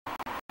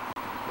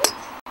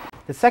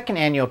The second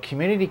annual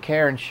Community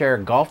Care and Share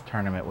Golf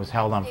Tournament was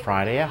held on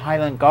Friday at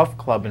Highland Golf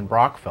Club in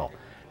Brockville,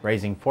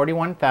 raising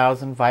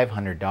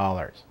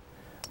 $41,500.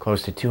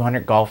 Close to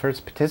 200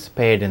 golfers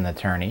participated in the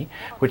tourney,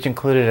 which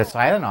included a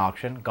silent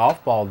auction,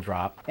 golf ball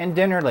drop, and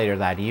dinner later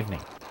that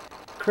evening.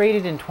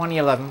 Created in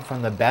 2011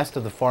 from the best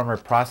of the former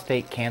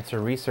Prostate Cancer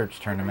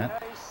Research Tournament,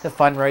 the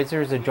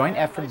fundraiser is a joint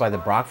effort by the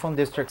Brockville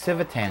District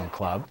Civitan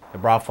Club, the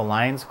Brockville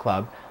Lions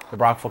Club, the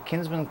Brockville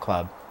Kinsmen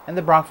Club, and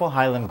the Brockville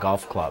Highland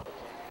Golf Club.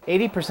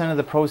 80% of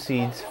the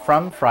proceeds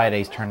from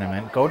Friday's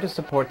tournament go to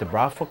support the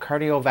Brockville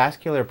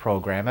Cardiovascular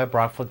Program at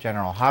Brockville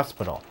General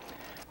Hospital,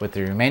 with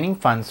the remaining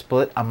funds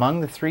split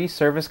among the three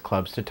service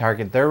clubs to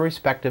target their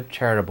respective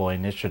charitable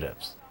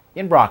initiatives.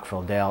 In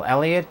Brockville, Dale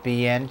Elliott,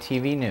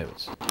 BNTV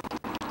News.